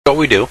What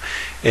we do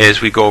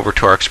is we go over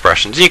to our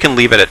expressions. You can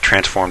leave it at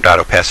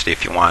transform.opacity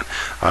if you want,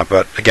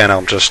 but again,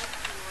 I'll just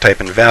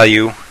type in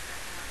value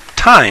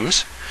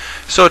times.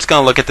 So it's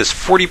going to look at this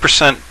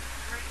 40%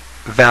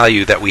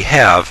 value that we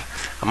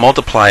have and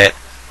multiply it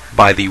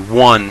by the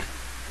 1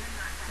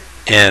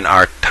 in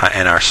our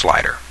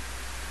slider.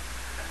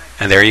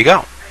 And there you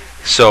go.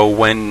 So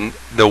when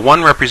the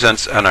 1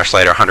 represents on our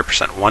slider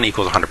 100%, 1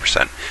 equals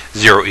 100%,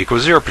 0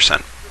 equals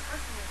 0%.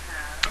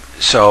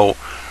 So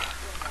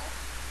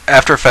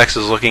After Effects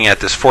is looking at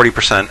this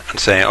 40% and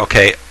saying,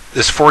 okay,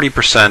 this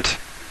 40%,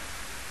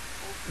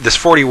 this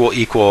 40 will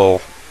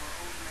equal,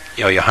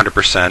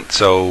 100%.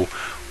 So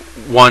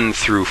 1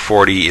 through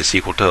 40 is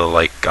equal to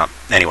like,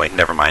 anyway,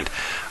 never mind.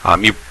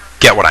 You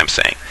get what I'm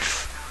saying.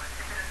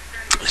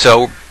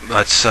 So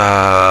let's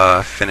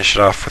finish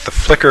it off with the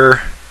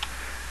flicker.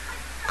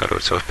 Go to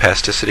its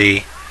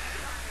opacity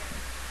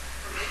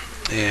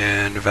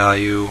and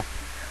value,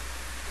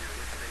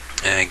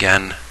 and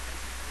again,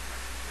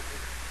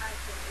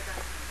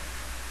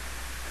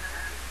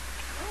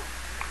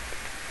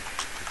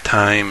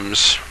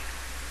 times,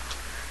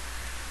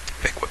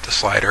 pick with the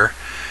slider,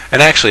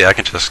 and actually I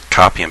can just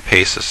copy and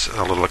paste this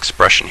a little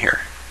expression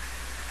here.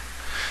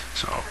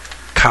 So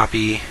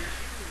copy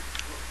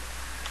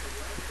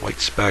white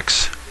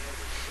specs,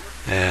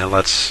 and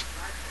let's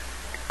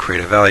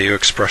create a value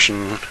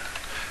expression,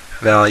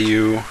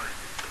 value,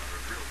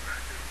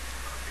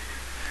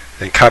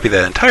 then copy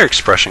that entire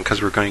expression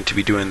because we're going to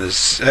be doing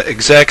this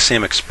exact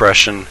same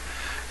expression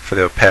for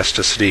the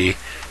opacity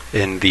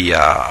in the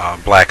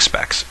black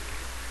specs.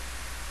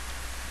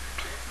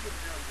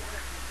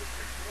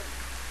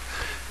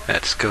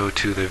 Let's go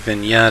to the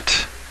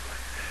vignette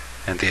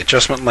and the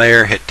adjustment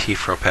layer, hit T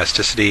for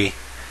opacity,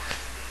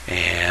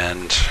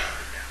 and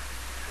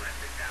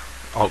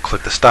I'll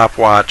click the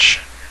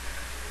stopwatch,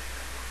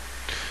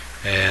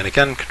 and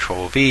again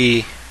Control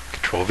V,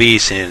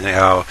 seeing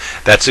how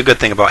that's a good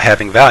thing about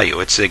having value.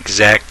 It's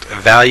exact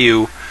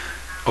value,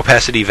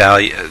 opacity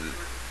value.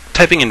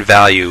 Typing in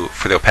value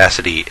for the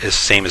opacity is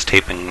same as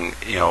typing,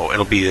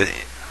 it'll be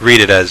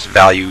read it as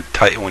value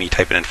when you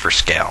type it in for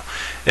scale.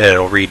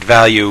 It'll read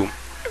value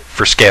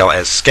for scale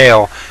as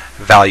scale,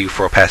 value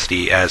for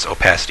opacity as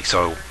opacity.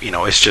 So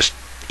it's just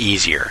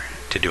easier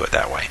to do it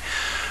that way.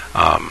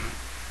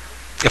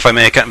 If I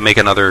make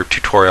another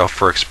tutorial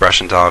for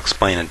expressions, I'll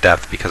explain in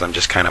depth because I'm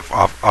just kind of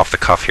off the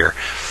cuff here.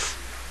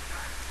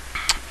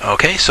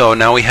 Okay, so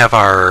now we have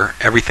our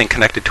everything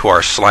connected to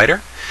our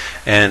slider,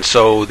 and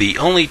so the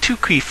only two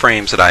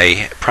keyframes that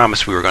I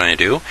promised we were going to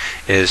do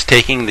is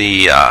taking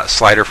the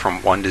slider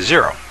from 1 to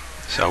 0.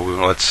 So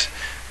let's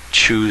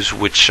choose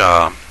which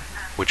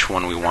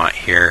one we want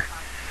here,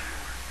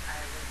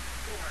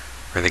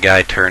 where the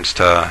guy turns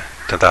to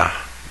the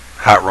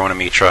hot Rona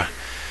Mitra.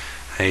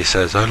 And he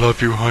says, "I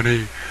love you,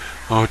 honey.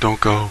 Oh, don't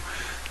go."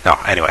 No,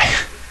 anyway,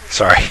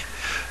 sorry.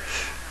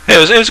 It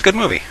was a good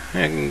movie.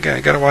 You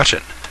gotta watch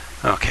it.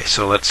 Okay,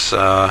 so let's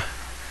about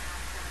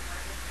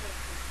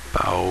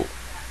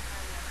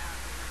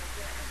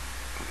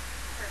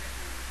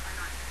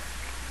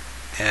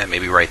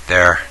maybe right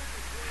there,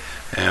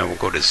 and we'll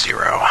go to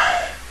 0.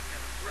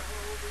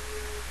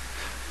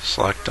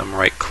 Select them,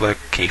 right-click,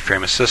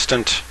 keyframe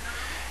assistant,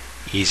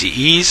 easy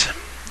ease.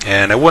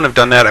 And I wouldn't have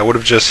done that. I would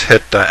have just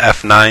hit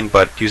F9,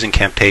 but using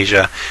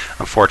Camtasia,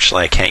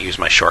 unfortunately, I can't use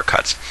my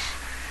shortcuts.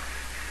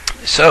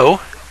 So,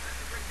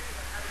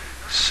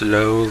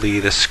 slowly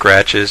the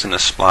scratches and the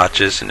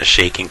splotches and the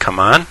shaking come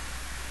on.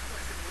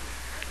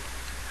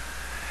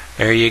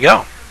 There you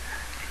go.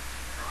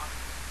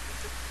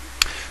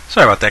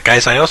 Sorry about that,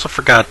 guys. I also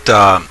forgot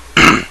to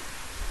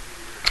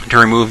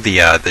remove the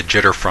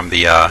jitter from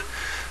the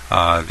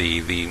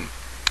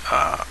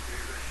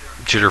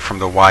jitter from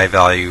the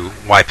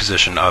Y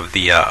position of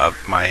the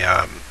of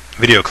my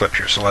video clip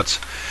here. So let's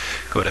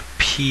go to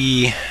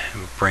P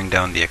and bring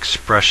down the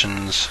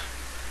expressions.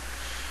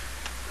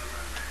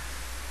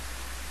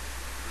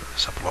 Put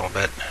this up a little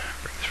bit.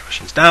 Bring the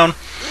expressions down,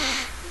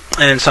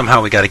 and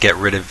somehow we got to get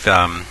rid of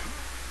the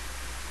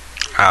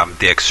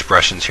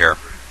expressions here.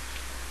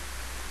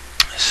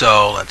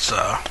 So let's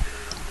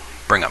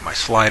bring up my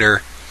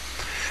slider.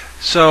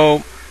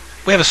 So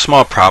we have a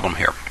small problem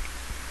here.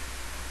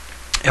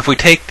 If we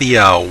take the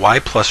y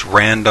plus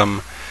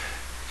random,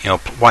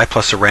 y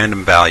plus a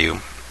random value,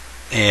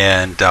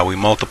 and we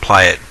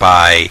multiply it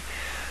by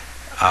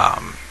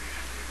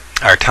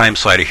our time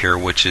slider here,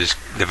 which is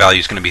the value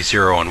is going to be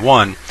 0 and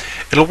 1,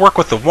 it'll work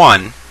with the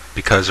 1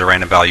 because a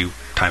random value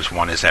times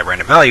 1 is that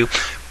random value.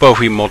 But if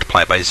we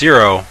multiply it by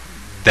 0,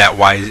 that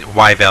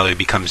y value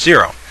becomes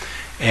 0,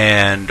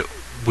 and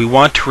we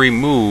want to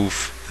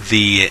remove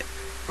the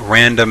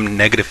random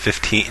negative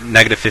 15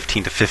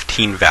 to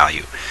 15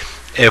 value.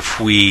 If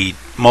we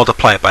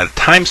multiply it by the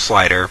time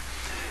slider,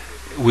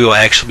 we will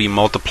actually be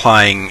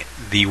multiplying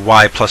the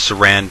y plus the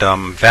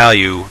random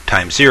value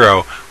times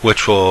 0,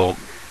 which will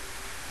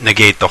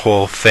negate the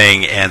whole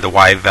thing, and the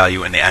y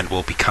value in the end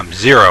will become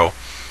 0,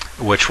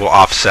 which will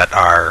offset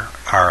our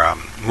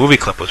movie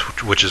clip,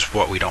 which is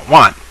what we don't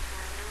want.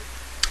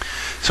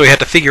 So we have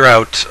to figure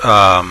out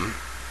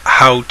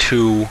how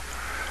to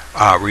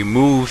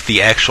remove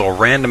the actual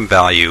random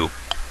value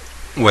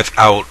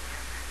without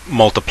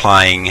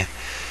multiplying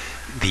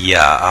the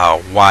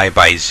y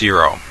by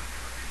 0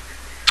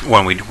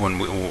 when we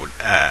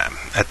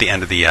at the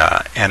end of the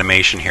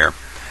animation here.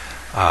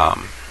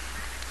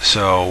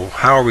 So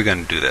how are we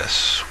going to do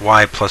this?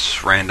 Y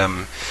plus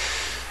random.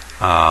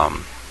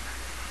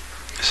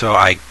 So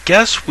I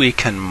guess we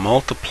can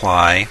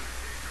multiply,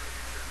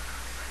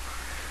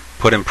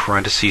 put in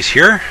parentheses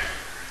here,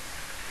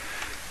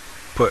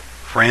 put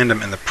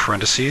random in the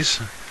parentheses.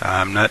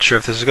 I'm not sure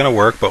if this is going to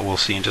work, but we'll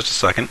see in just a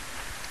second.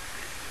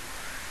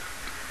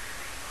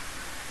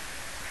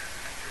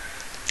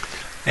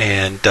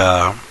 And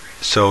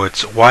so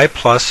it's y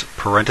plus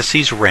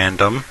parentheses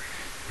random,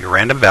 your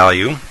random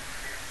value,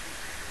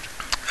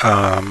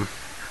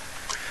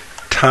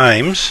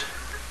 times,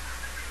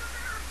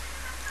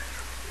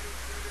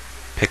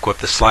 pick with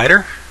the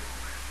slider,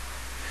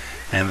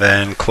 and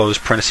then close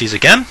parentheses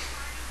again,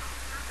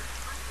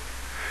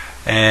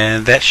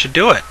 and that should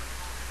do it.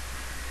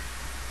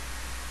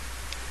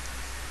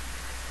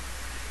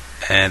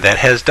 And that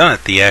has done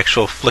it. The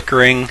actual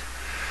flickering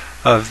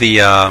of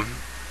the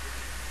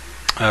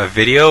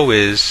video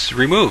is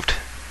removed.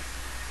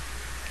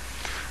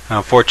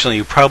 Unfortunately,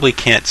 you probably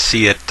can't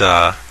see it,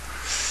 the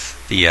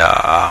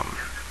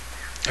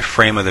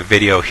frame of the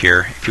video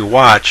here. If you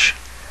watch,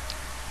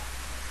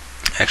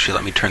 actually,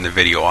 let me turn the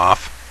video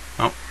off.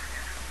 Oh,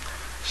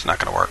 it's not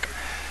going to work.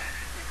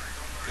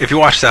 If you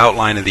watch the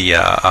outline of the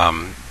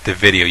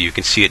video, you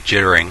can see it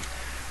jittering,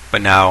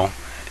 but now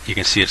you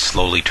can see it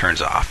slowly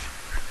turns off.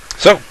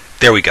 So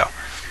there we go.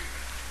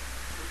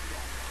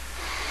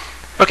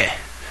 Okay,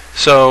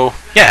 so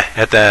yeah,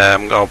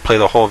 I'll play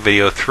the whole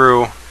video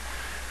through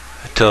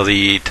to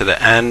the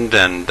end,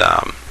 and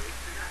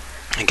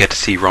get to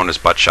see Rona's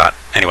butt shot.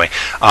 Anyway,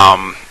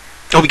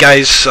 hope you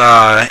guys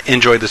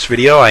enjoyed this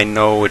video. I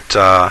know it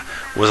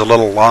was a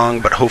little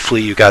long, but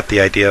hopefully you got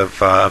the idea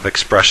of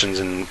expressions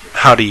and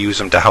how to use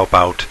them to help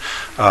out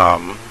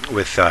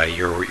with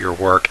your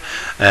work.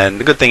 And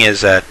the good thing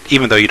is that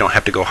even though you don't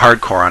have to go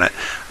hardcore on it,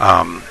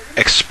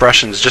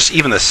 expressions, just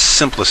even the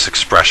simplest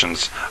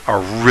expressions,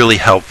 are really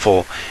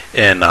helpful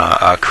in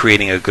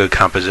creating a good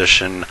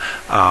composition,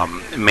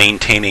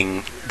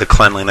 maintaining the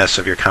cleanliness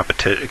of your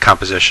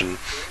composition.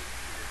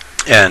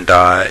 And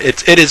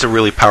it is a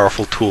really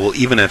powerful tool,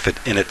 even if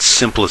in its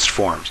simplest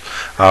forms,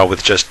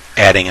 with just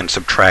adding and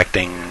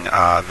subtracting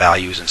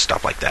values and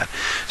stuff like that.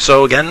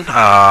 So again,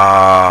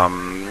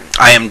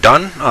 I am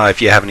done.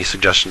 If you have any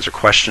suggestions or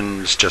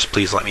questions, just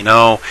please let me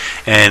know.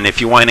 And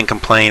if you want to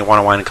complain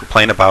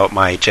about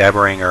my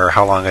jabbering or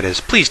how long it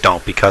is, please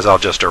don't, because I'll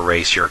just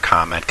erase your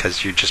comment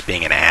because you're just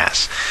being an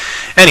ass.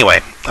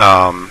 Anyway,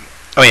 oh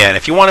yeah, and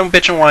if you want to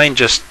bitch and whine,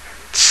 just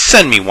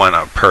send me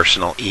a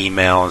personal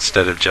email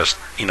instead of just,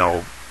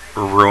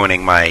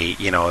 ruining my,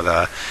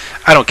 I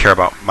don't care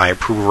about my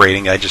approval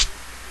rating. I just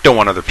don't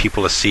want other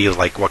people to see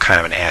like what kind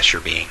of an ass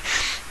you're being.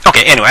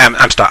 Okay, anyway, I'm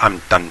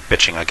done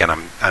bitching again.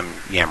 I'm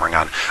yammering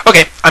on.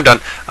 Okay, I'm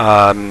done.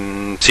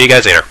 See you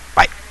guys later.